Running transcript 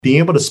Being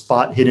able to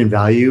spot hidden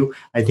value,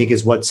 I think,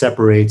 is what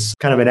separates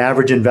kind of an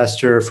average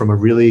investor from a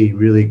really,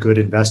 really good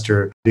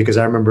investor. Because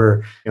I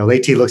remember,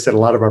 Leti looks at a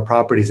lot of our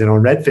properties, and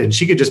on Redfin,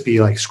 she could just be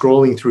like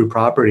scrolling through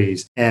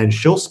properties and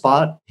she'll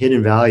spot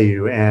hidden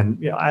value.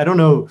 And I don't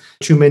know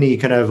too many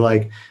kind of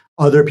like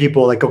other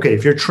people, like, okay,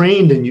 if you're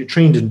trained and you're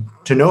trained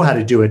to know how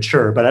to do it,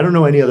 sure. But I don't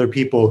know any other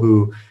people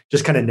who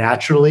just kind of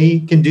naturally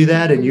can do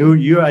that. And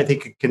you, I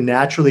think, can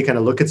naturally kind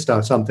of look at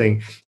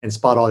something and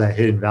spot all that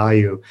hidden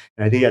value.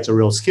 And I think that's a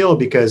real skill,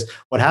 because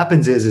what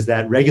happens is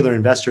that regular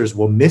investors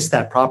will miss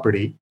that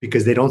property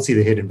because they don't see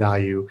the hidden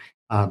value,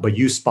 but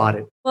you spot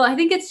it. Well, I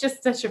think it's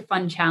just such a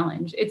fun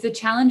challenge. It's a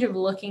challenge of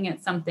looking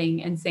at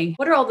something and saying,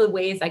 what are all the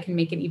ways I can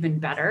make it even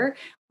better?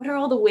 What are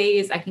all the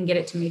ways I can get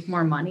it to make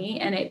more money?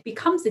 And it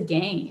becomes a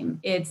game.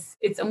 It's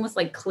almost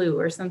like Clue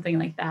or something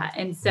like that.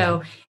 And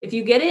so if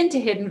you get into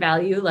hidden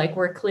value, like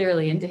we're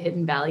clearly into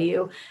hidden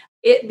value,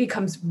 it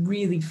becomes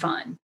really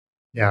fun.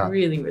 Yeah.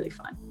 Really, really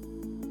fun.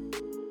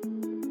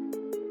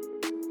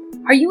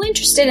 Are you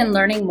interested in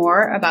learning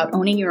more about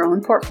owning your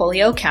own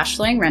portfolio of cash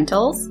flowing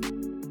rentals?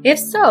 If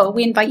so,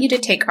 we invite you to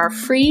take our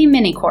free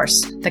mini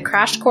course, the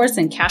Crash Course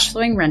in Cash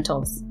Flowing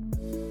Rentals.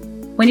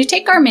 When you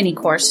take our mini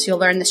course, you'll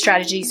learn the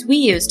strategies we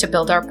use to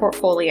build our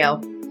portfolio.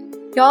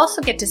 You'll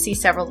also get to see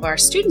several of our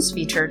students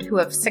featured who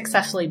have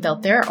successfully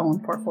built their own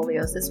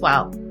portfolios as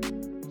well.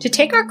 To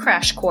take our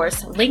crash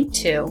course, link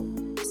to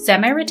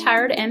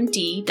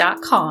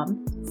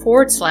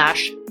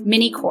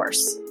semiretiredmd.com/mini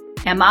course,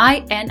 MINI-COURSE.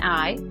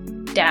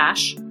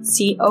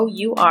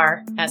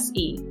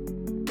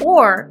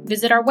 Or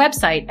visit our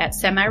website at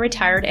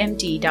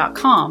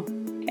semiretiredmd.com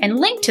and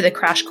link to the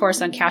crash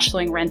course on cash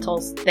flowing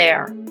rentals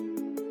there.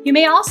 You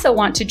may also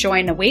want to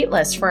join a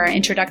waitlist for our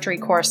introductory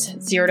course,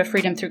 Zero to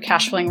Freedom Through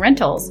Cash Flowing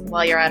Rentals,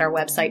 while you're at our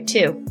website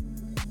too.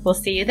 We'll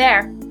see you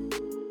there.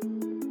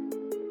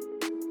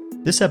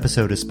 This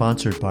episode is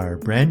sponsored by our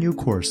brand new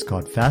course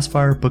called Fast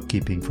Fire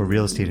Bookkeeping for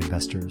Real Estate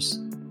Investors.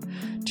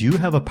 Do you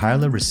have a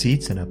pile of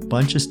receipts and a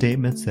bunch of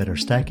statements that are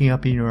stacking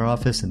up in your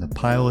office and the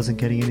pile isn't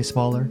getting any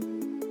smaller?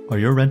 Are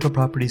your rental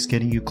properties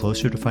getting you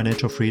closer to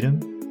financial freedom?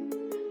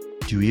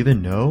 Do you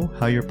even know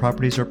how your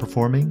properties are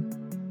performing?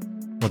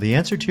 Well, the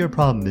answer to your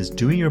problem is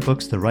doing your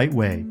books the right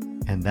way,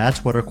 and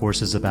that's what our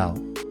course is about.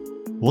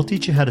 We'll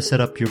teach you how to set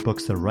up your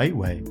books the right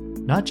way,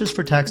 not just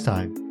for tax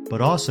time,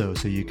 but also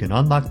so you can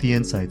unlock the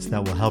insights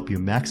that will help you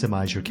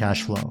maximize your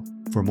cash flow.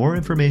 For more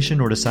information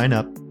or to sign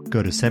up,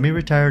 go to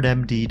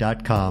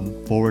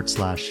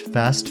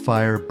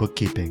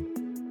semiretiredmd.com/fastfirebookkeeping.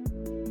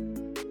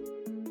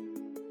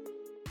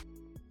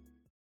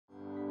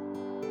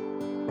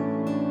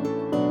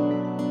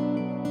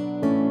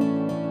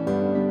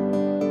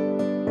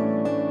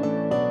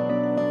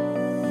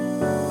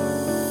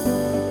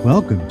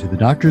 Welcome to the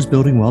Doctors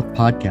Building Wealth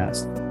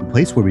podcast, a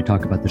place where we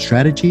talk about the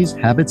strategies,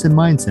 habits, and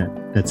mindset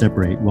that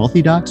separate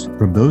wealthy docs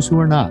from those who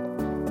are not.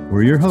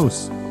 We're your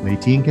hosts,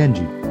 Leti and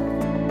Kenji.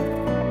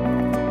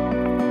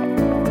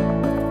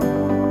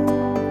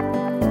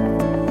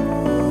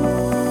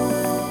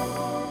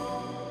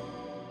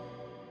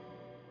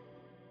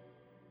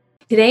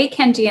 Today,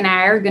 Kenji and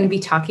I are going to be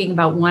talking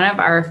about one of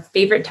our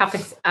favorite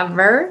topics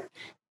ever,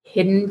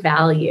 hidden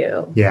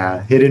value.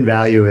 Yeah, hidden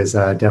value is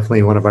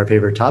definitely one of our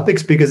favorite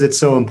topics because it's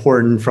so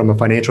important from a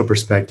financial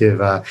perspective.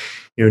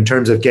 In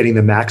terms of getting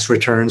the max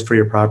returns for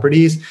your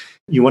properties,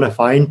 you want to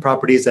find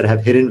properties that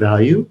have hidden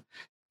value,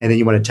 and then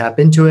you want to tap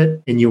into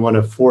it, and you want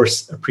to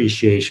force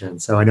appreciation.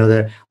 So I know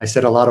that I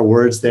said a lot of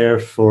words there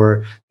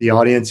for the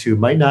audience who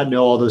might not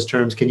know all those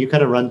terms. Can you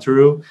kind of run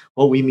through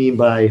what we mean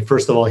by,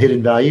 first of all,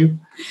 hidden value?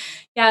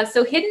 Yeah,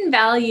 so hidden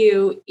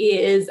value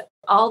is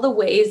all the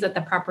ways that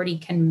the property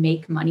can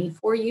make money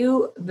for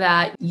you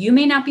that you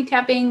may not be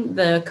tapping,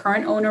 the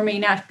current owner may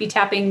not be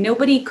tapping,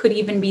 nobody could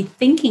even be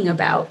thinking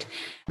about.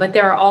 But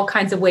there are all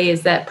kinds of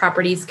ways that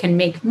properties can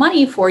make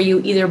money for you,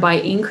 either by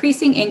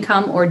increasing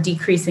income or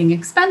decreasing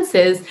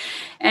expenses.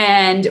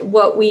 And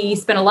what we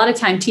spend a lot of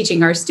time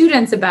teaching our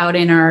students about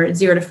in our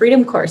Zero to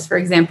Freedom course, for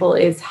example,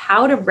 is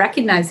how to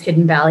recognize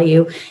hidden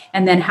value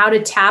and then how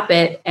to tap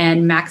it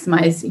and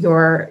maximize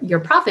your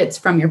profits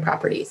from your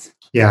properties.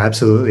 Yeah,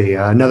 absolutely.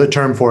 Another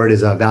term for it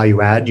is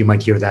value add. You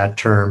might hear that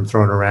term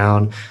thrown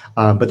around,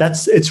 but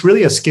it's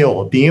really a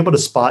skill. Being able to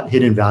spot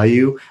hidden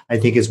value, I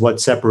think, is what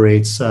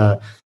separates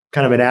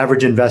kind of an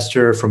average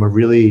investor from a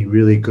really,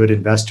 really good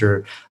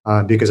investor.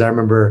 Because I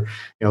remember,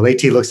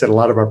 Leti looks at a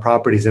lot of our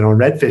properties, and on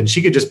Redfin,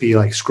 she could just be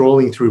like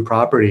scrolling through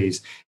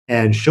properties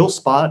and she'll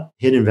spot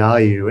hidden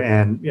value.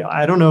 And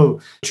I don't know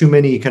too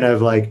many kind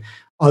of like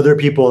other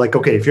people, like,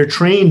 okay, if you're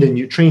trained and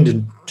you're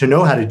trained to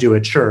know how to do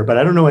it, sure. But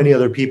I don't know any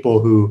other people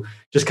who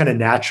just kind of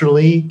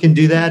naturally can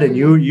do that. And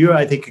you,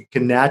 I think,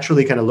 can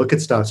naturally kind of look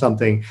at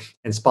something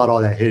and spot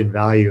all that hidden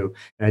value.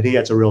 And I think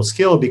that's a real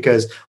skill,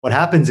 because what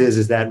happens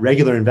is that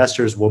regular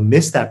investors will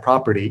miss that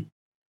property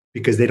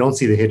because they don't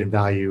see the hidden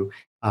value,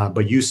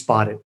 but you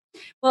spot it.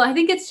 Well, I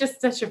think it's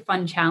just such a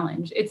fun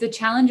challenge. It's a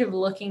challenge of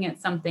looking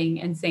at something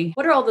and saying,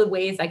 what are all the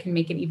ways I can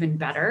make it even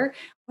better?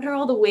 What are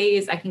all the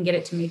ways I can get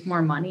it to make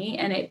more money?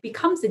 And it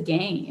becomes a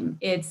game.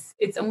 It's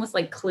almost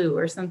like Clue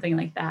or something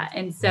like that.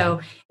 And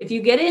so if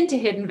you get into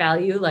hidden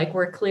value, like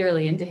we're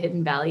clearly into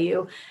hidden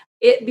value,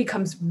 it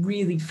becomes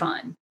really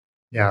fun.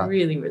 Yeah.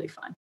 Really, really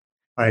fun.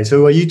 All right.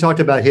 So you talked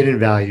about hidden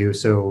value.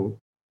 So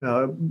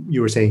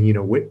you were saying,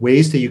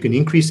 ways that you can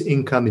increase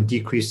income and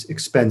decrease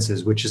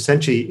expenses, which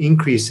essentially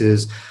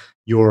increases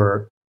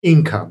your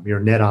income, your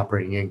net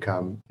operating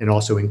income, and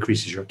also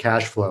increases your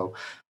cash flow.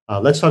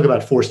 Let's talk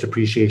about forced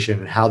appreciation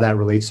and how that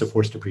relates to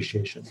forced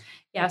appreciation.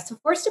 Yeah, so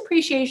forced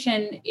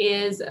appreciation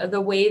is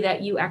the way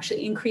that you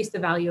actually increase the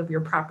value of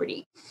your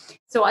property.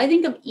 So I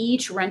think of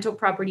each rental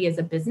property as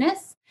a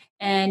business,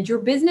 and your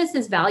business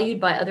is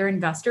valued by other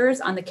investors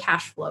on the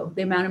cash flow,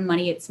 the amount of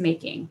money it's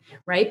making,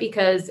 right?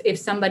 Because if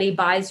somebody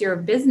buys your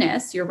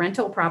business, your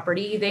rental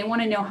property, they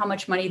want to know how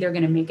much money they're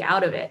going to make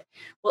out of it.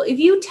 Well, if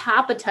you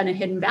tap a ton of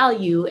hidden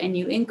value and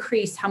you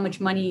increase how much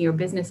money your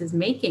business is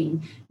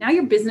making, now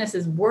your business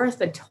is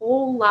worth a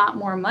whole lot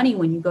more money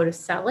when you go to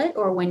sell it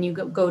or when you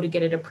go to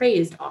get it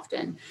appraised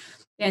often.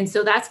 And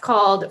so that's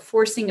called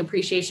forcing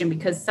appreciation,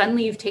 because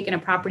suddenly you've taken a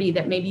property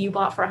that maybe you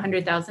bought for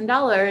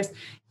 $100,000,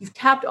 you've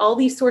tapped all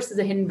these sources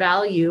of hidden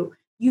value,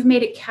 you've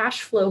made it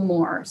cash flow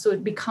more. So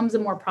it becomes a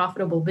more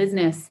profitable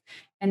business.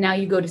 And now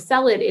you go to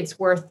sell it, it's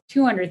worth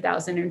 $200,000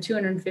 or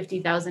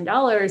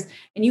 $250,000.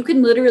 And you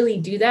can literally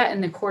do that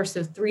in the course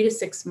of 3 to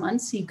 6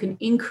 months. You can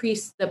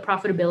increase the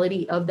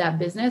profitability of that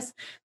business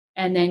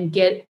and then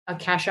get a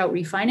cash out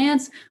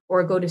refinance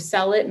or go to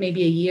sell it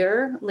maybe a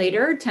year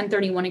later,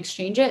 1031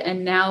 exchange it.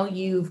 And now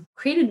you've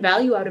created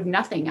value out of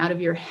nothing, out of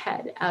your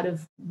head, out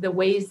of the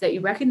ways that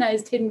you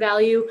recognized hidden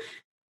value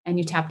and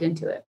you tapped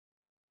into it.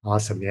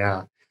 Awesome.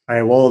 Yeah. All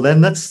right. Well,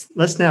 then let's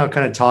now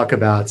kind of talk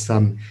about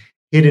some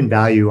hidden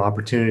value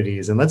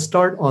opportunities. And let's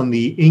start on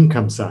the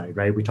income side,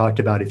 right? We talked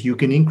about if you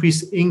can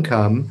increase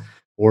income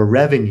or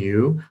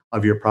revenue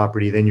of your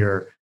property, then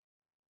your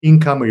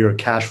income or your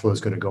cash flow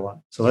is going to go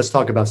up. So let's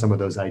talk about some of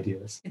those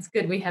ideas. It's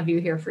good we have you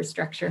here for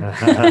structure.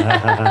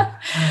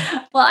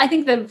 Well, I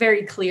think the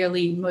very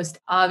clearly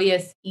most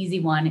obvious, easy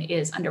one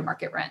is under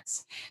market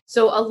rents.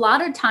 So a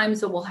lot of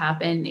times what will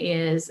happen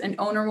is an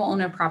owner will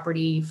own a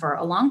property for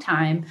a long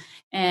time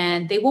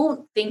and they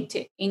won't think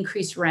to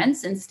increase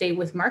rents and stay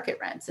with market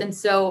rents. And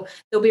so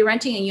they'll be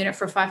renting a unit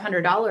for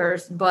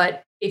 $500,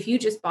 but if you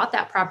just bought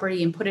that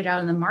property and put it out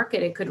in the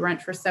market, it could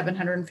rent for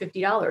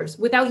 $750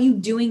 without you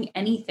doing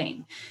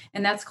anything.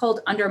 And that's called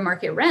under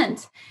market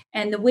rent.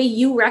 And the way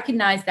you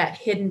recognize that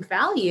hidden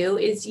value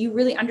is you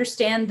really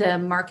understand the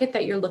market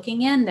that you're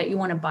looking in, that you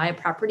want to buy a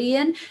property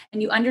in,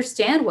 and you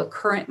understand what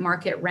current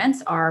market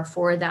rents are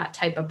for that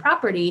type of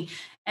property.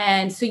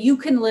 And so you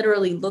can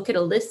literally look at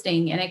a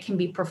listing and it can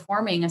be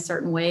performing a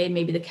certain way.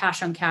 Maybe the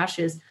cash on cash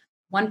is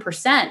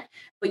 1%,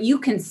 but you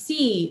can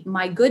see,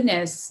 my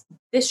goodness,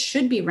 this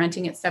should be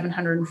renting at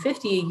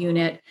 $750 a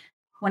unit.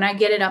 When I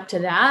get it up to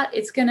that,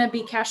 it's going to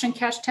be cash on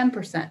cash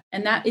 10%.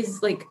 And that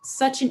is like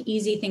such an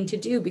easy thing to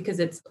do because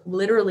it's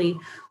literally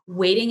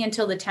waiting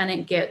until the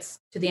tenant gets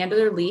to the end of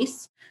their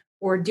lease,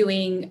 or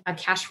doing a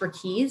cash for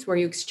keys where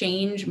you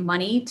exchange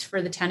money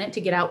for the tenant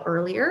to get out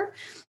earlier.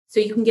 So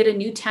you can get a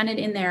new tenant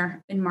in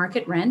there in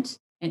market rent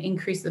and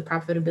increase the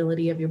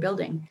profitability of your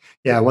building.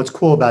 Yeah, what's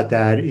cool about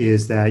that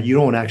is that you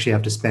don't actually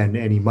have to spend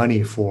any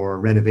money for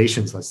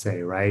renovations, let's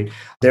say, right?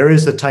 There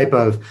is a type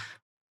of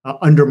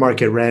under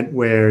market rent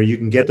where you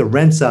can get the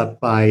rents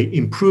up by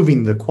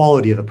improving the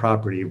quality of the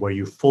property where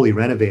you fully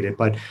renovate it.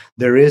 But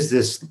there is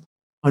this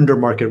under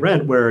market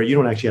rent where you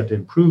don't actually have to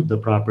improve the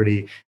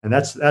property. And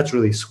that's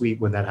really sweet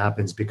when that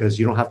happens because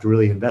you don't have to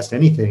really invest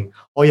anything.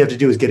 All you have to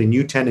do is get a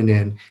new tenant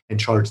in and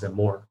charge them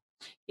more.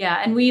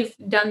 Yeah. And we've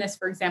done this,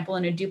 for example,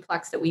 in a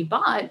duplex that we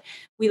bought.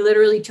 We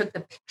literally took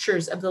the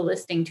pictures of the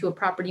listing to a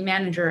property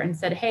manager and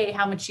said, hey,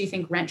 how much do you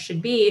think rent should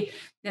be?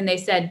 And they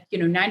said,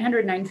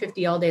 $900,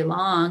 $950 all day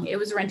long. It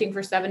was renting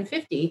for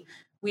 $750.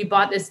 We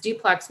bought this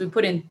duplex. We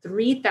put in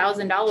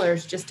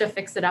 $3,000 just to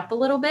fix it up a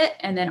little bit.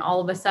 And then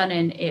all of a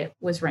sudden it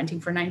was renting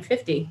for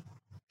 $950.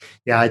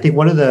 Yeah, I think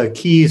one of the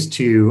keys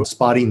to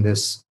spotting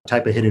this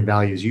type of hidden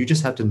value is you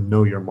just have to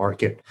know your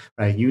market,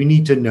 right? You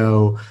need to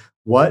know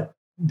what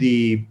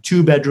the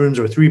 2 bedrooms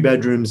or 3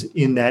 bedrooms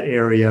in that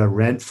area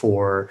rent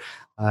for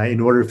in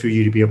order for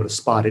you to be able to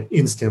spot it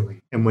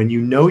instantly. And when you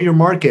know your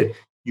market,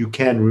 you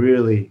can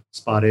really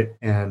spot it.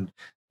 And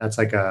that's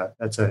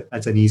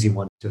an easy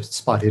one to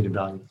spot hidden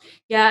value.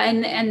 Yeah.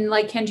 And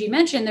like Kenji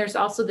mentioned, there's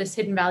also this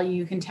hidden value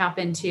you can tap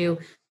into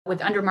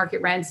with under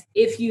market rents.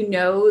 If you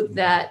know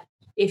that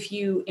if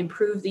you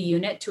improve the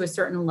unit to a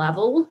certain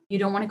level, you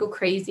don't want to go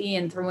crazy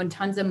and throw in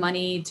tons of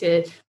money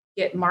to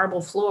get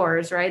marble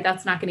floors, right?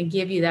 That's not going to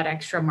give you that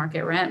extra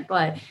market rent.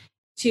 But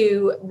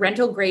to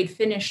rental grade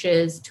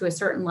finishes to a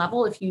certain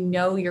level, if you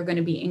know you're going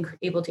to be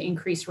able to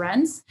increase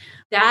rents,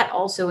 that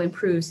also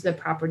improves the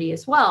property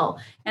as well.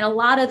 And a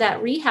lot of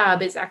that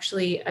rehab is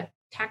actually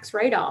tax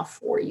write-off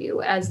for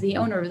you as the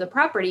owner of the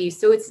property.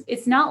 So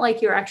it's not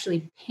like you're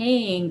actually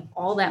paying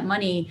all that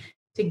money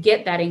to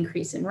get that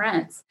increase in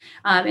rents.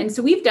 And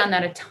so we've done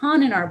that a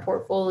ton in our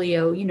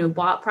portfolio,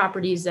 bought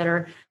properties that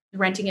are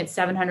renting at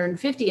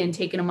 750 and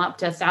taking them up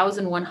to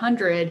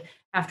 1,100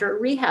 after a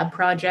rehab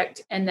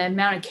project. And the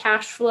amount of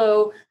cash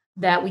flow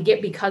that we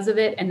get because of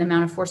it and the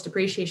amount of forced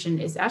depreciation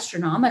is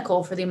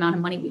astronomical for the amount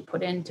of money we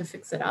put in to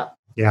fix it up.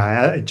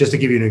 Yeah, just to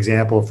give you an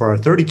example, for our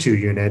 32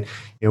 unit,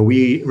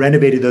 we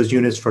renovated those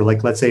units for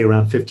let's say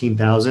around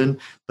 15,000,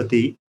 but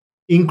the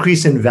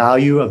increase in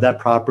value of that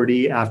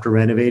property after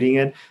renovating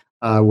it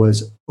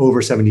was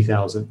over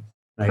 70,000,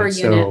 right? Per unit.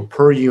 So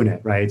per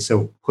unit, right?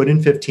 So put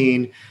in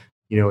 15,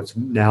 it's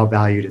now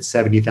valued at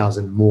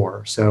 70,000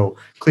 more. So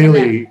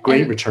clearly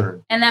great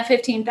return. And that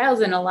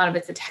 15,000, a lot of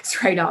it's a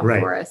tax write-off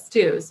for us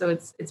too. So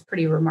it's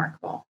pretty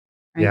remarkable.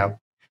 Right? Yeah.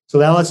 So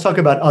now let's talk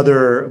about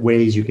other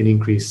ways you can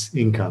increase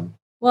income.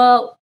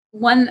 Well,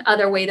 one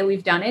other way that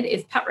we've done it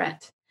is pet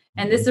rent.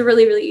 And this is a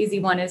really, really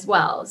easy one as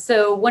well.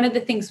 So one of the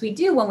things we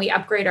do when we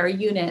upgrade our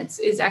units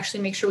is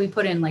actually make sure we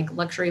put in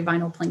luxury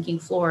vinyl planking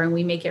floor and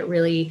we make it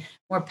really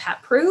more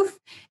pet proof.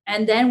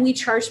 And then we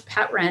charge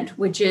pet rent,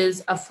 which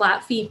is a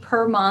flat fee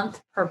per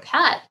month per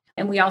pet.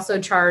 And we also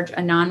charge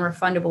a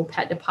non-refundable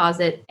pet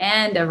deposit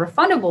and a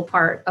refundable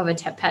part of a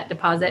pet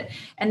deposit.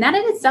 And that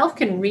in itself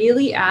can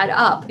really add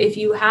up. If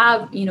you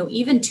have,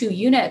 even 2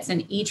 units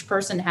and each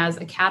person has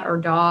a cat or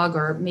dog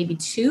or maybe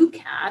 2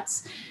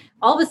 cats,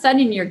 all of a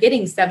sudden you're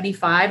getting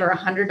 $75 or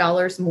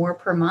 $100 more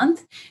per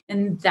month.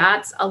 And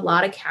that's a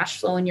lot of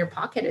cash flow in your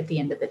pocket at the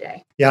end of the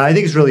day. Yeah, I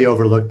think it's really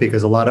overlooked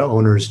because a lot of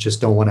owners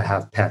just don't want to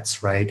have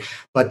pets, right?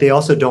 But they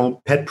also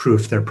don't pet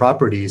proof their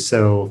properties.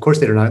 So of course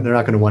they're not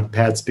going to want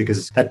pets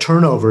because that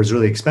turnover is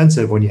really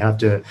expensive when you have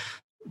to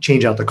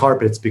change out the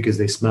carpets because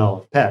they smell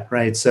of pet,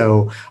 right?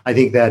 So I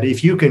think that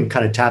if you can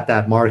kind of tap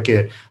that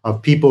market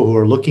of people who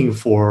are looking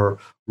for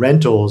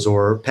rentals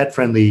or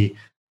pet-friendly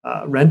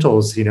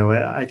rentals,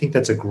 I think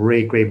that's a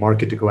great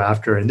market to go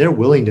after. And they're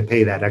willing to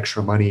pay that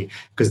extra money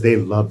because they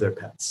love their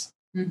pets.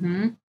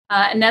 Mm-hmm.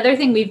 Another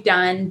thing we've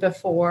done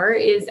before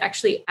is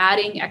actually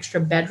adding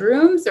extra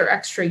bedrooms or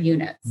extra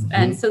units. Mm-hmm.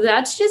 And so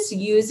that's just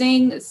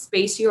using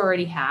space you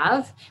already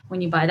have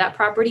when you buy that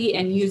property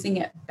and using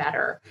it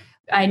better.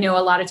 I know a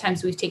lot of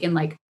times we've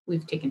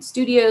taken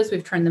studios,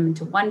 we've turned them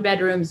into 1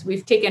 bedrooms,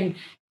 we've taken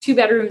 2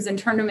 bedrooms and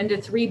turned them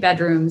into 3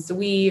 bedrooms.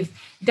 We've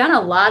done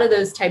a lot of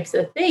those types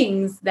of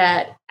things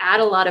that add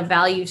a lot of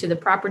value to the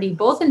property,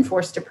 both in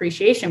forced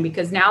depreciation,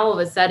 because now all of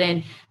a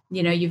sudden,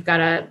 you've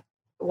got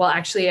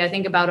I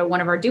think about it,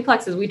 one of our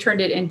duplexes, we turned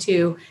it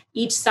into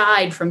each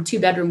side from 2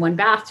 bedroom, 1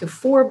 bath to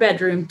 4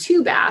 bedroom,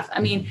 2 bath.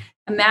 I mean,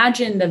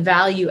 imagine the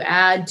value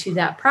add to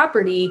that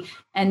property.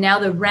 And now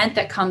the rent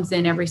that comes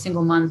in every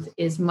single month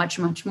is much,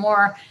 much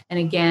more. And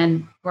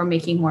again, we're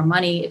making more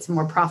money. It's a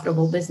more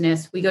profitable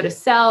business. We go to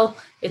sell,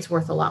 it's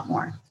worth a lot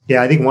more.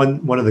 Yeah, I think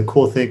one of the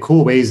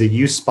cool ways that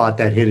you spot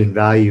that hidden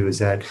value is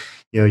that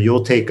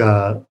you'll take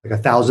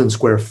 1,000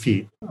 square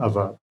feet of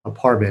a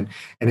apartment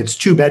and it's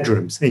 2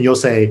 bedrooms, and you'll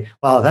say,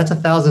 wow, that's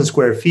 1,000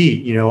 square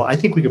feet. I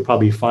think we could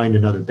probably find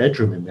another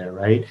bedroom in there,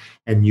 right?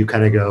 And you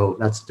kind of go,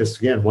 that's just,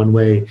 again, one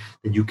way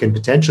that you can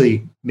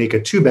potentially make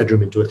a 2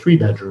 bedroom into a 3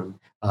 bedroom.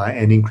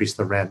 And increase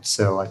the rent.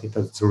 So I think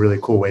that's a really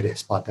cool way to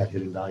spot that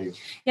hidden value.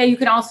 Yeah, you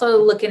can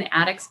also look in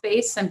attic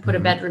space and put a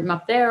bedroom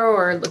up there,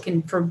 or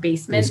looking for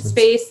basement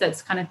space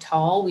that's kind of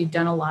tall. We've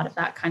done a lot of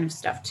that kind of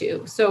stuff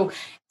too. So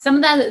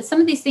some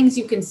of these things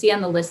you can see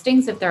on the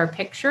listings if there are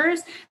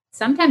pictures.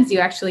 Sometimes you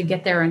actually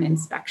get there an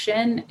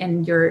inspection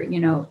and your,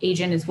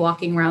 agent is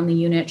walking around the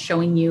unit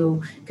showing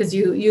you, because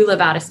you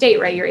live out of state,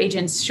 right? Your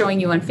agent's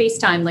showing you on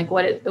FaceTime,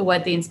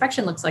 what the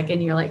inspection looks like.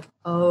 And you're like,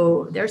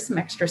 oh, there's some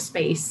extra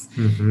space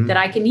that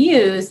I can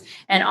use.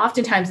 And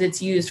oftentimes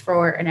it's used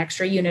for an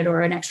extra unit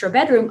or an extra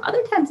bedroom.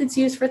 Other times it's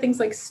used for things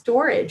like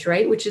storage,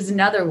 right? Which is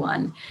another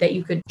one that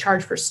you could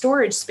charge for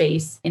storage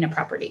space in a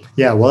property.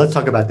 Yeah, well, let's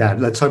talk about that.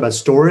 Let's talk about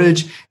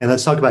storage, and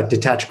let's talk about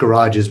detached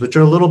garages, which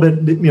are a little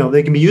bit,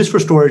 they can be used for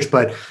storage,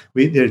 but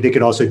they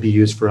could also be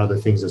used for other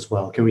things as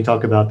well. Can we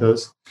talk about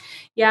those?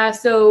 Yeah,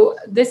 so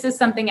this is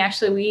something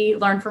actually we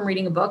learned from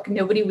reading a book.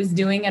 Nobody was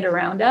doing it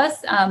around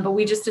us, but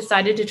we just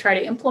decided to try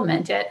to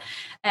implement it.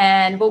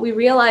 And what we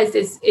realized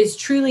is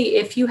truly,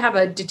 if you have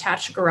a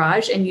detached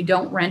garage and you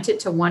don't rent it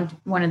to one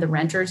of the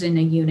renters in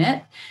a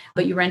unit,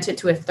 but you rent it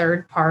to a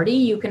third party,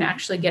 you can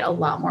actually get a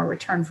lot more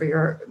return for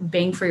your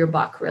bang for your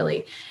buck,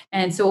 really.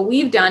 And so what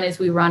we've done is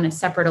we run a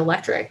separate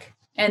electric.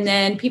 And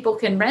then people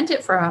can rent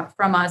it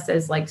from us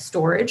as like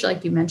storage,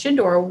 like you mentioned,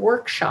 or a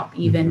workshop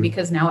even,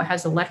 because now it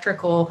has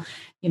electrical,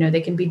 they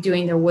can be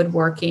doing their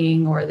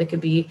woodworking, or they could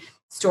be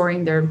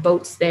storing their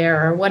boats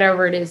there, or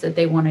whatever it is that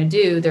they want to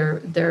do,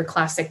 their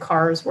classic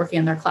cars, working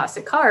on their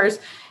classic cars.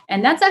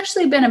 And that's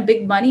actually been a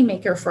big money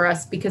maker for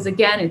us because,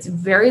 again, it's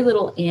very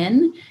little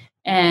in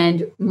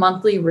and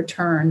monthly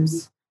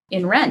returns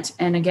in rent.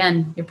 And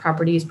again, your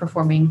property is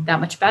performing that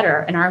much better.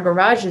 And our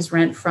garages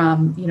rent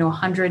from,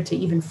 $100 to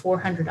even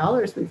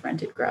 $400 we've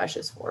rented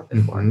garages for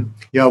before. Mm-hmm.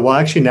 Yeah, well,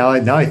 actually, now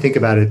I think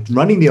about it,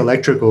 running the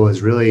electrical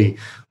is really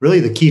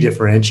the key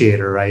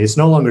differentiator, right? It's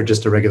no longer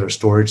just a regular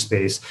storage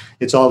space.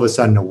 It's all of a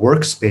sudden a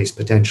workspace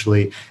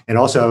potentially. And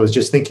also, I was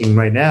just thinking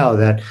right now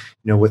that,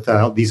 with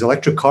these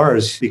electric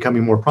cars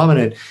becoming more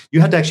prominent, you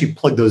have to actually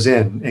plug those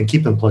in and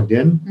keep them plugged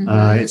in.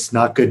 Mm-hmm. It's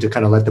not good to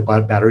kind of let the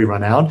battery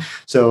run out.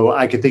 So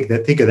I could think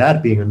of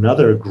that being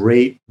another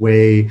great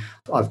way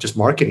of just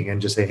marketing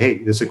and just say, hey,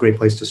 this is a great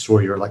place to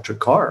store your electric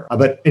car.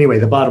 But anyway,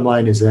 the bottom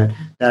line is that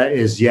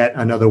is yet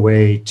another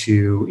way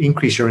to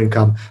increase your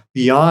income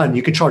beyond.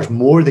 You can charge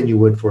more than you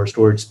would for a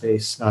storage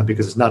space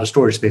because it's not a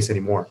storage space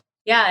anymore.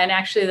 Yeah. And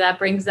actually that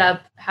brings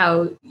up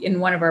how in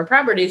one of our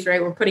properties,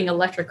 right, we're putting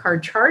electric car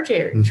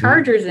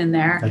chargers in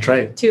there. That's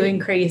right. To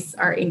increase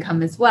our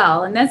income as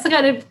well. And that's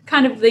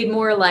kind of the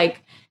more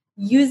like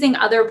using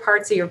other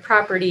parts of your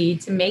property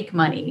to make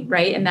money,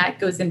 right? And that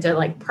goes into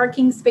like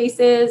parking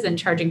spaces and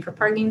charging for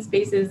parking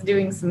spaces,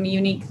 doing some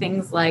unique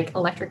things like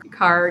electric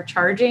car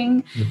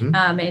charging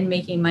and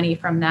making money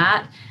from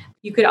that.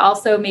 You could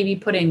also maybe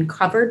put in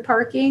covered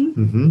parking.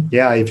 Mm-hmm.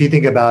 Yeah, if you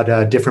think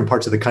about different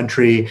parts of the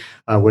country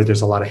where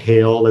there's a lot of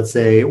hail, let's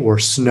say, or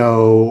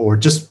snow, or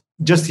just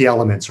the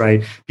elements,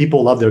 right?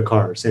 People love their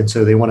cars, and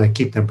so they want to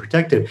keep them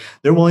protected.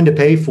 They're willing to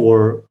pay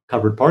for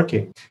covered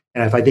parking.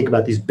 And if I think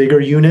about these bigger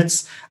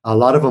units, a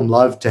lot of them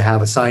love to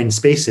have assigned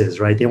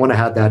spaces, right? They want to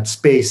have that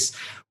space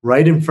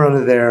right in front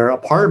of their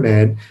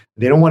apartment.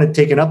 They don't want it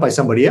taken up by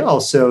somebody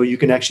else. So you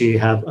can actually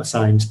have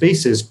assigned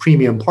spaces,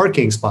 premium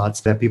parking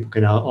spots that people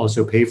can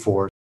also pay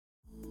for.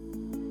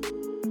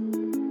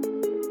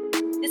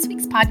 This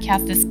week's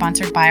podcast is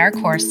sponsored by our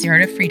course, Zero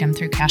to Freedom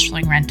Through Cash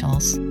Flowing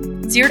Rentals.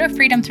 Zero to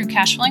Freedom Through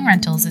Cash Flowing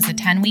Rentals is a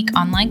 10-week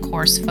online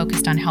course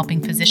focused on helping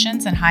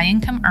physicians and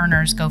high-income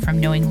earners go from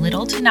knowing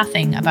little to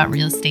nothing about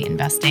real estate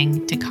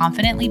investing to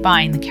confidently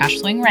buying the cash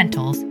flowing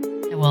rentals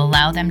that will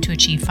allow them to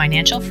achieve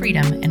financial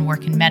freedom and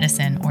work in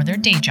medicine or their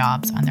day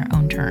jobs on their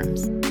own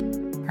terms.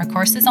 Our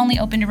course is only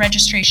open to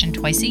registration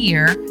twice a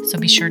year, so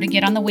be sure to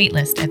get on the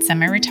waitlist at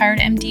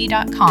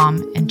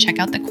semiretiredmd.com and check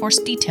out the course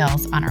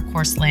details on our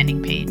course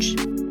landing page.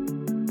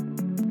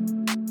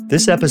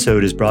 This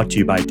episode is brought to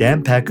you by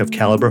Dan Peck of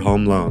Caliber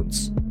Home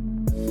Loans.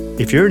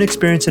 If you're an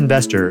experienced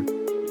investor,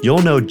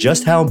 you'll know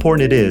just how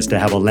important it is to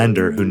have a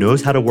lender who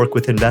knows how to work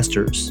with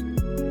investors.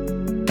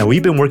 Now,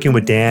 we've been working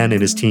with Dan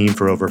and his team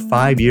for over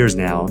 5 years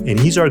now, and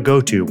he's our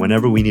go-to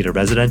whenever we need a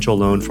residential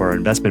loan for our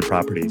investment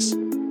properties.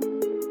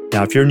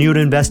 Now, if you're new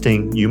to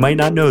investing, you might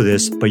not know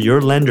this, but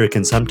your lender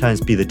can sometimes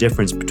be the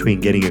difference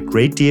between getting a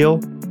great deal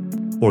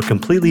or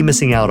completely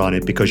missing out on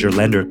it because your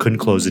lender couldn't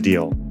close the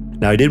deal.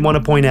 Now, I did want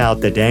to point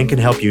out that Dan can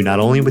help you not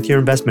only with your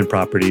investment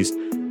properties,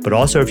 but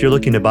also if you're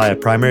looking to buy a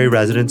primary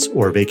residence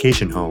or a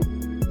vacation home.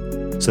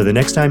 So the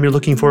next time you're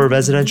looking for a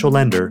residential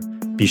lender,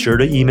 be sure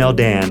to email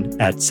Dan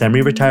at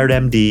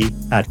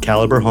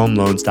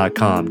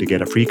semiretiredmd@caliberhomeloans.com to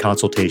get a free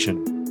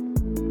consultation.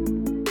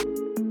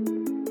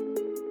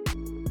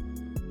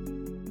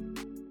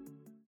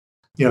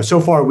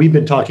 So far we've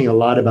been talking a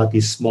lot about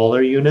these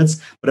smaller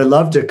units, but I'd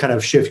love to kind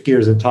of shift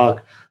gears and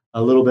talk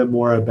a little bit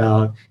more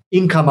about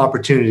income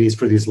opportunities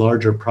for these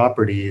larger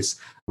properties.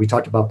 We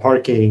talked about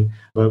parking,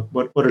 but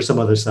what are some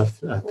other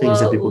things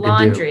that people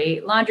can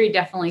do? Laundry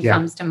definitely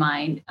comes to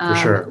mind. For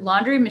sure.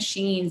 Laundry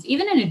machines,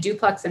 even in a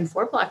duplex and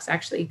fourplex,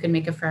 actually, you can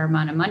make a fair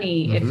amount of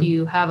money if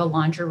you have a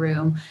laundry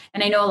room.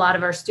 And I know a lot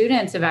of our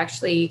students have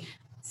actually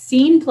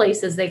seen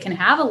places they can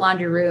have a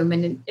laundry room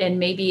and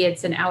maybe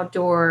it's an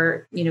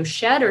outdoor,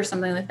 shed or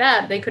something like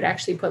that. They could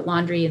actually put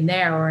laundry in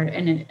there or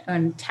in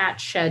an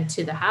attached shed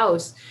to the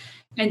house.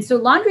 And so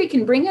laundry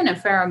can bring in a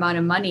fair amount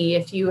of money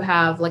if you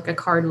have like a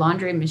card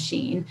laundry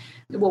machine.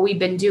 What we've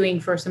been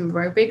doing for some of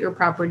our bigger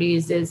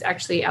properties is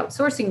actually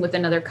outsourcing with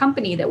another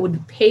company that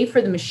would pay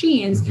for the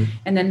machines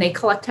and then they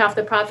collect half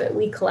the profit,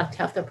 we collect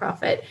half the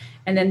profit,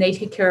 and then they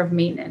take care of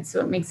maintenance.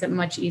 So it makes it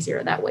much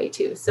easier that way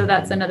too. So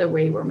that's another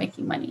way we're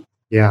making money.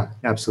 Yeah,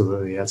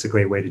 absolutely. That's a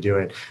great way to do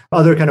it.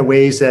 Other kind of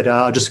ways that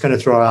I'll just kind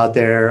of throw out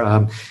there,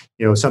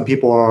 some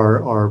people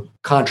are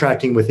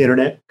contracting with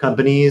internet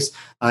companies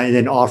and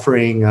then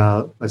offering,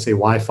 let's say,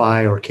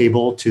 Wi-Fi or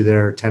cable to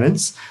their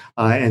tenants.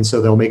 And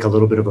so they'll make a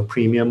little bit of a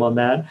premium on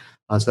that.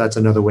 So that's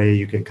another way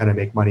you can kind of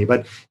make money.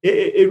 But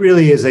it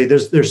really is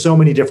there's so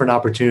many different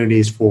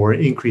opportunities for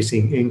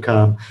increasing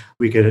income.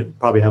 We could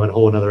probably have a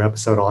whole another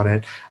episode on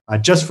it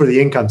just for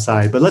the income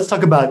side. But let's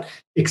talk about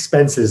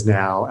expenses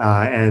now.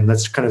 And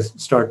let's kind of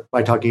start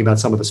by talking about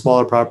some of the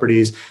smaller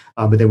properties,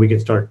 but then we can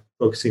start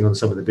focusing on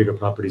some of the bigger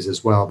properties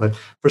as well. But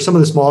for some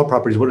of the smaller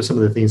properties, what are some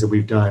of the things that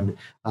we've done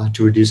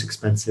to reduce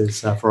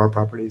expenses for our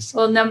properties?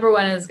 Well, number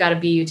one has got to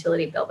be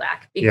utility bill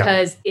back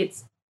because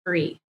it's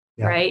free.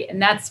 Yeah. Right. And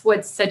that's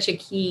what's such a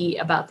key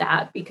about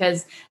that,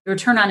 because the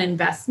return on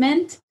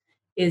investment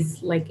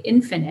is like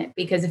infinite,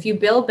 because if you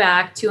bill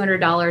back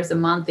 $200 a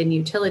month in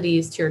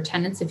utilities to your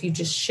tenants, if you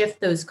just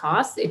shift those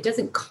costs, it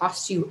doesn't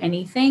cost you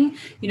anything.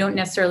 You don't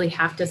necessarily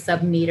have to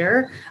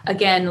sub-meter.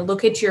 Again,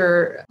 look at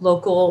your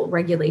local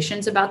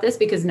regulations about this,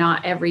 because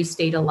not every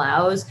state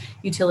allows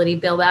utility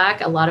bill back.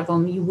 A lot of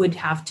them you would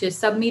have to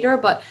sub-meter,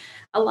 but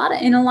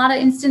in a lot of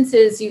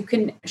instances, you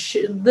can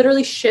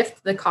literally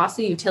shift the cost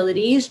of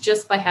utilities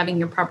just by having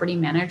your property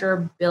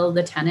manager bill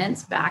the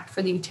tenants back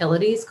for the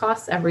utilities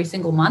costs every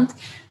single month.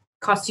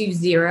 Costs you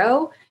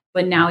zero,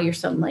 but now your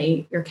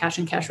cash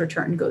and cash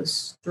return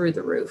goes through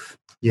the roof.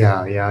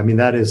 Yeah. I mean,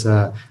 that is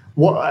I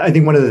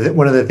think one of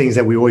the things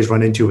that we always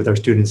run into with our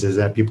students is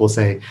that people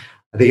say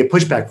they get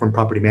pushback from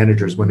property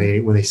managers when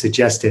they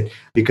suggest it,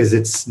 because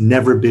it's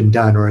never been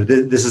done, or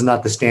this is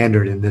not the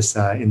standard in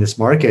this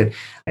market.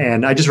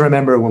 And I just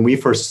remember when we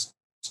first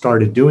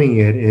started doing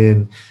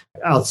it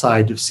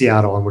outside of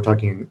Seattle, and we're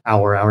talking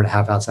hour and a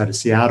half outside of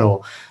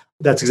Seattle.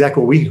 That's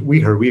exactly what we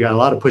heard. We got a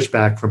lot of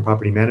pushback from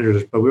property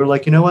managers, but we were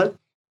like, you know what?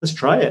 Let's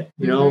try it.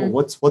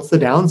 What's the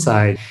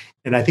downside?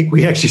 And I think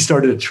we actually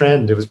started a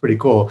trend. It was pretty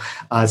cool.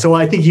 So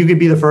I think you could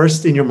be the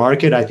first in your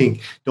market. I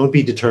think don't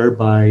be deterred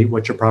by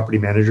what your property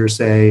managers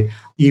say,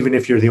 even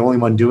if you're the only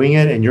one doing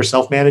it and you're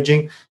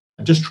self-managing.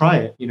 Just try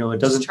it. It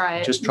doesn't. Just try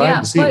it. Just try it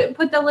and see.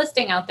 Put the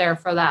listing out there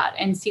for that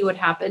and see what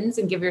happens,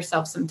 and give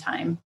yourself some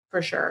time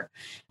for sure.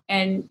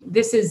 And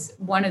this is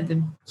one of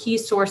the key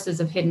sources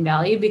of hidden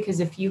value, because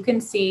if you can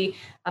see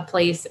a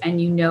place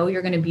and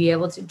you're going to be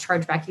able to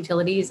charge back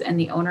utilities, and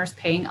the owner's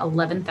paying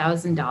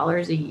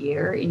 $11,000 a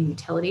year in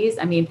utilities.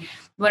 I mean,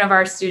 one of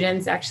our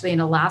students actually in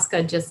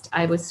Alaska,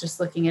 I was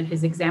just looking at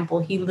his example.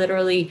 He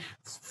literally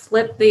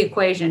flipped the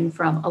equation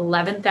from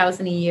 $11,000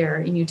 a year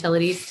in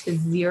utilities to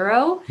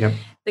zero. Yep.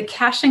 The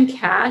cash and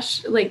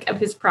cash of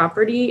his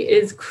property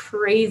is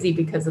crazy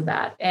because of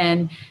that.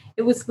 And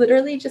it was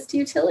literally just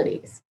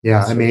utilities.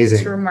 Yeah, amazing.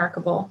 It's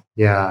remarkable.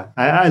 Yeah,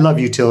 I love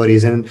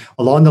utilities. And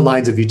along the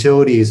lines of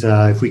utilities,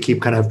 if we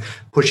keep kind of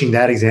pushing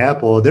that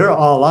example, there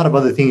are a lot of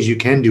other things you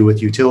can do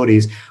with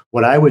utilities.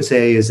 What I would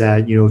say is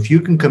that, if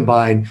you can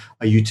combine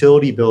a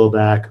utility bill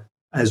back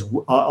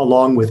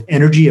along with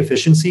energy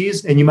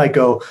efficiencies, and you might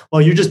go,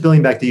 well, you're just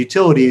billing back the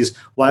utilities.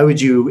 Why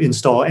would you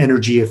install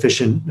energy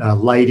efficient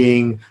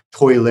lighting,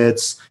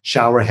 toilets,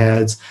 shower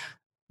heads?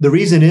 The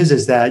reason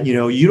is that, you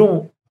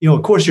don't,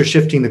 of course you're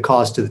shifting the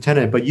cost to the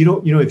tenant, but you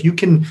don't, if you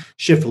can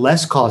shift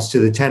less cost to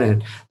the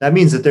tenant, that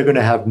means that they're going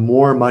to have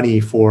more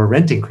money for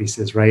rent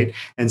increases, right?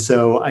 And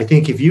so I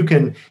think if you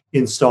can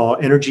install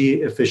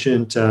energy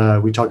efficient,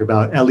 we talk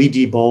about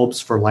LED bulbs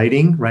for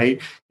lighting,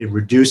 right? It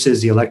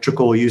reduces the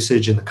electrical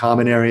usage in the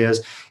common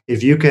areas.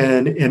 If you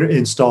can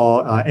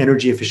install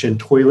energy efficient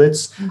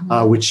toilets,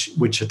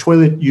 which a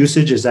toilet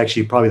usage is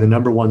actually probably the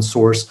number one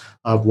source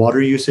of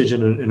water usage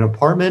in an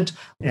apartment,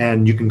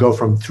 and you can go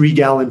from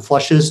 3-gallon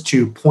flushes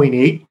to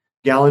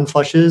 0.8-gallon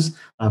flushes,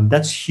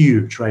 that's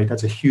huge, right?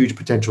 That's a huge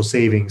potential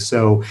savings.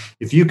 So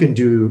if you can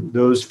do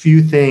those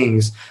few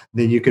things,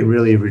 then you can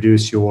really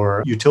reduce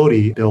your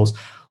utility bills.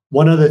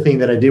 One other thing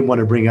that I did want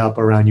to bring up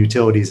around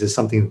utilities is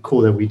something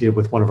cool that we did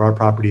with one of our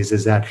properties,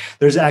 is that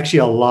there's actually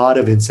a lot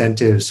of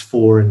incentives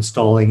for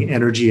installing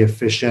energy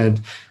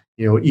efficient,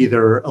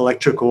 either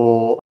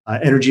electrical,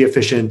 energy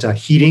efficient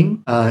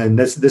heating. And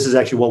this is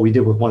actually what we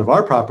did with one of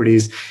our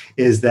properties,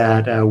 is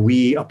that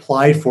we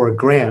applied for a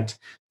grant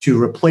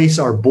to replace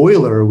our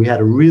boiler. We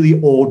had a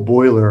really old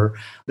boiler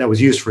that was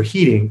used for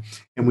heating,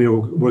 and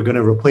we're going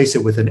to replace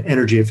it with an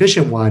energy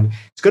efficient one.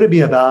 It's going to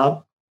be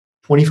about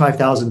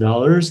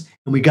 $25,000,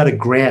 and we got a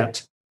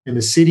grant, and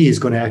the city is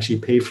going to actually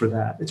pay for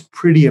that. It's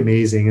pretty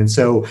amazing. And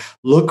so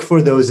look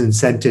for those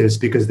incentives,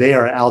 because they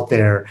are out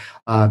there,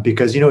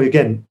 because,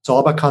 again, it's all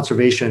about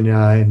conservation,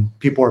 and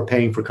people are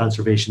paying for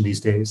conservation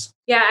these days.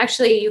 Yeah,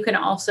 actually, you can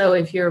also,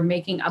 if you're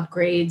making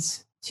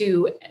upgrades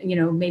to,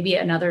 maybe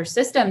another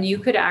system, you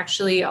could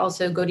actually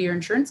also go to your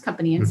insurance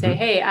company and say,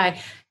 hey, I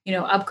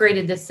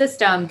upgraded this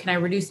system. Can I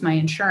reduce my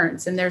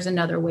insurance? And there's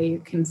another way you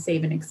can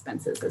save in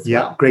expenses as well.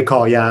 Yeah, great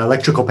call. Yeah,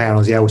 electrical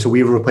panels. Yeah, so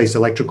we've replaced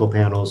electrical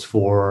panels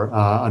for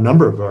a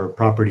number of our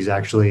properties,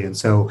 actually. And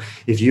so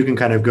if you can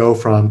kind of go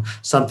from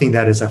something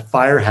that is a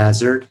fire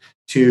hazard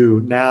to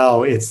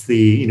now it's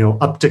the,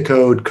 up to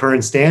code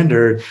current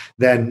standard,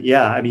 then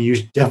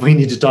you definitely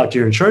need to talk to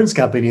your insurance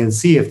company and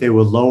see if they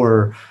will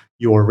lower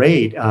your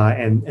rate.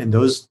 And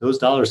those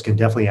dollars can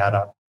definitely add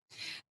up.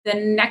 The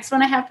next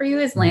one I have for you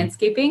is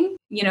landscaping.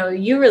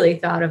 You really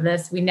thought of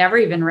this. We never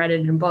even read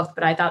it in a book,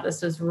 but I thought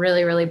this was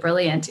really, really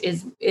brilliant.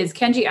 Is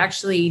Kenji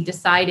actually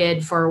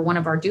decided for one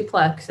of our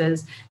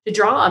duplexes to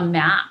draw a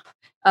map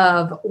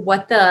of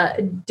what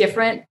the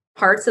different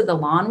parts of the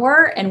lawn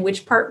were and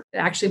which part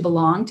actually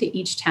belonged to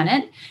each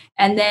tenant.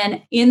 And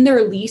then in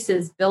their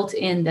leases built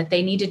in that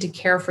they needed to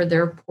care for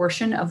their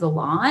portion of the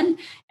lawn,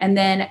 and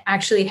then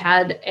actually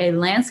had a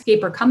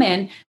landscaper come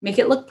in, make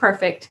it look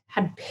perfect,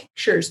 had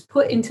pictures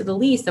put into the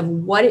lease of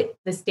what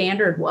the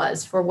standard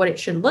was for what it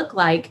should look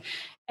like.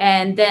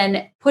 And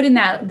then put in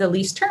the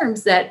lease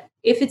terms that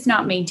if it's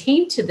not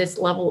maintained to this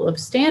level of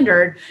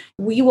standard,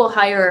 we will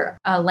hire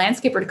a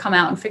landscaper to come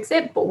out and fix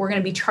it, but we're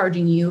going to be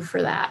charging you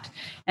for that.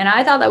 And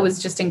I thought that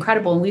was just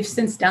incredible. And we've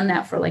since done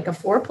that for like a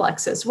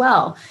fourplex as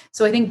well.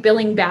 So I think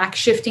billing back,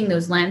 shifting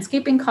those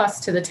landscaping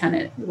costs to the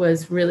tenant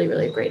was really,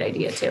 really a great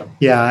idea too.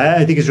 Yeah,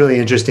 I think it's really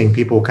interesting.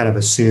 People kind of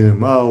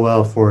assume, oh,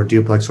 well, for a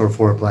duplex or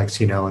fourplex,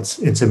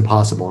 it's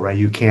impossible, right?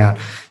 You can't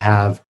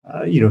have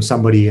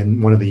somebody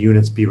in one of the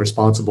units be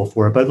responsible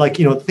for it. But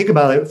think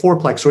about it,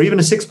 fourplex or even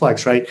a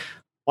sixplex, right?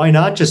 Why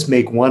not just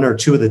make one or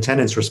two of the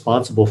tenants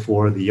responsible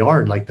for the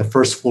yard? Like the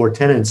first floor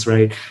tenants,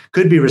 right,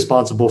 could be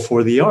responsible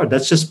for the yard.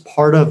 That's just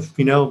part of,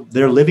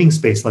 their living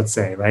space, let's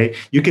say, right?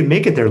 You can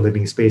make it their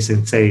living space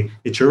and say,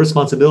 it's your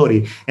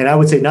responsibility. And I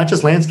would say not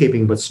just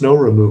landscaping, but snow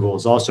removal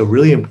is also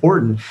really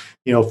important,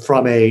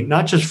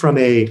 not just from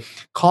a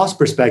cost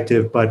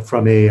perspective, but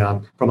from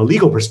a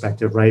legal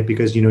perspective, right?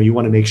 Because, you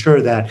want to make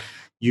sure that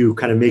you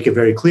kind of make it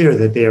very clear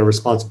that they are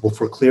responsible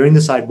for clearing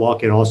the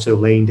sidewalk and also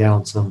laying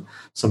down some,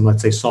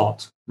 let's say,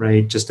 salt,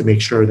 right? Just to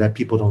make sure that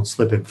people don't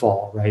slip and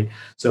fall, right?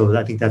 So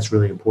I think that's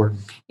really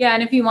important. Yeah,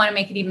 and if you want to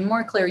make it even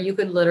more clear, you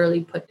could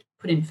literally put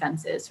in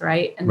fences,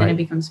 right? And then it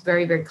becomes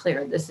very, very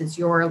clear. This is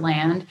your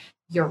land.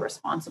 You're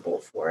responsible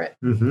for it.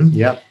 Mm-hmm.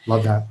 Yeah,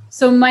 love that.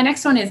 So my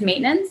next one is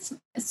maintenance.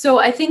 So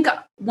I think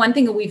one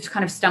thing that we've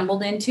kind of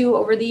stumbled into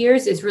over the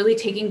years is really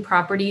taking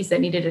properties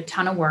that needed a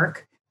ton of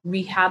work,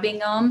 rehabbing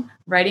them,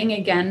 writing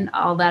again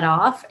all that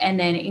off, and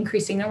then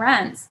increasing the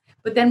rents.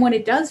 But then what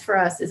it does for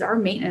us is our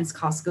maintenance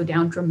costs go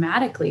down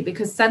dramatically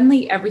because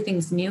suddenly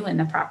everything's new in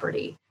the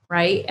property,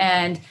 right?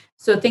 And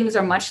so things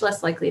are much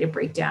less likely to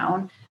break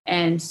down.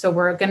 And so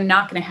we're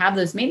not going to have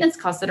those maintenance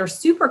costs that are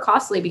super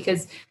costly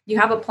because you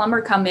have a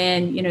plumber come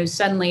in,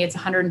 suddenly it's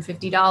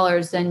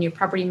 $150 and your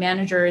property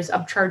manager is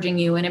upcharging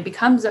you. And it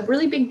becomes a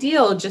really big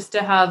deal just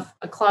to have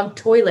a clogged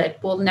toilet.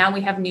 Well, now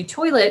we have new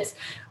toilets.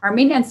 Our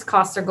maintenance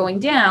costs are going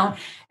down.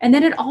 And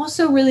then it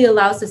also really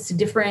allows us to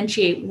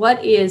differentiate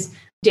what is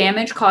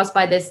damage caused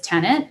by this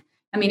tenant.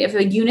 I mean, if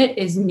a unit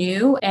is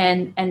new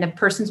and the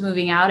person's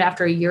moving out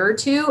after a year or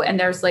two and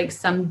there's like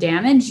some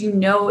damage,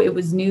 it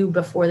was new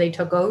before they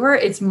took over,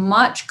 it's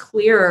much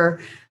clearer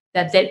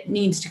that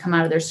needs to come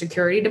out of their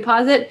security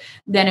deposit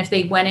than if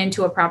they went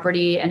into a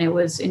property and it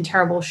was in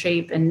terrible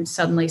shape and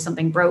suddenly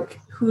something broke.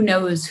 Who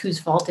knows whose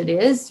fault it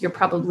is? You're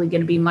probably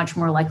going to be much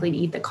more likely to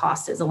eat the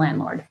cost as a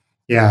landlord.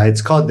 Yeah,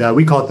 it's called,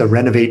 we call it the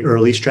renovate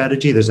early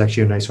strategy. There's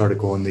actually a nice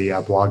article in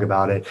the blog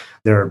about it.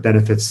 There are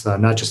benefits,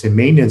 not just in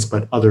maintenance,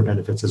 but other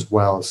benefits as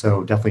well.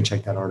 So definitely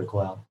check that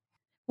article out.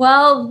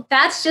 Well,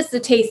 that's just a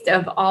taste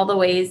of all the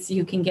ways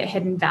you can get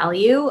hidden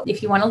value.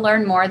 If you want to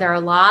learn more, there are a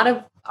lot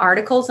of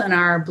articles on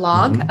our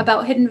blog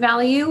about hidden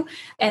value,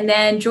 and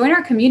then join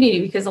our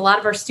community because a lot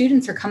of our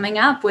students are coming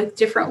up with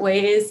different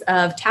ways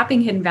of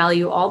tapping hidden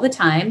value all the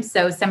time.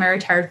 So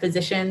semi-retired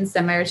physicians,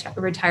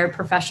 semi-retired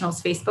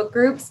professionals, Facebook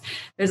groups,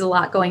 there's a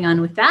lot going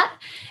on with that.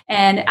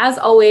 And as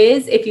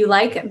always, if you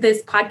like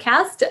this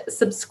podcast,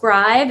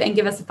 subscribe and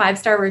give us a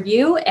 5-star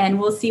review, and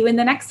we'll see you in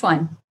the next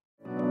one.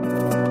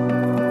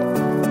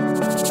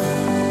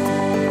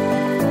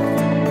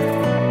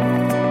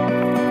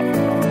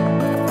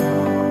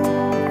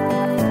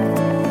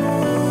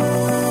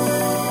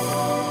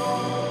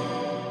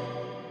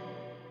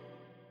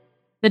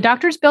 The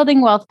Doctors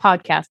Building Wealth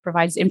podcast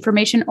provides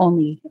information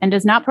only and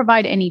does not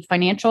provide any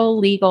financial,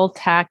 legal,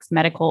 tax,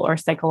 medical, or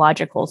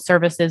psychological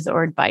services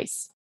or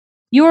advice.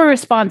 You are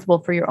responsible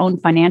for your own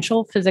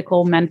financial,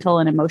 physical, mental,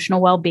 and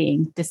emotional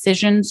well-being,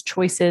 decisions,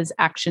 choices,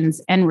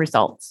 actions, and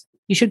results.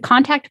 You should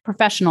contact a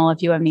professional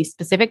if you have any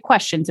specific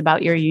questions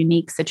about your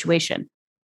unique situation.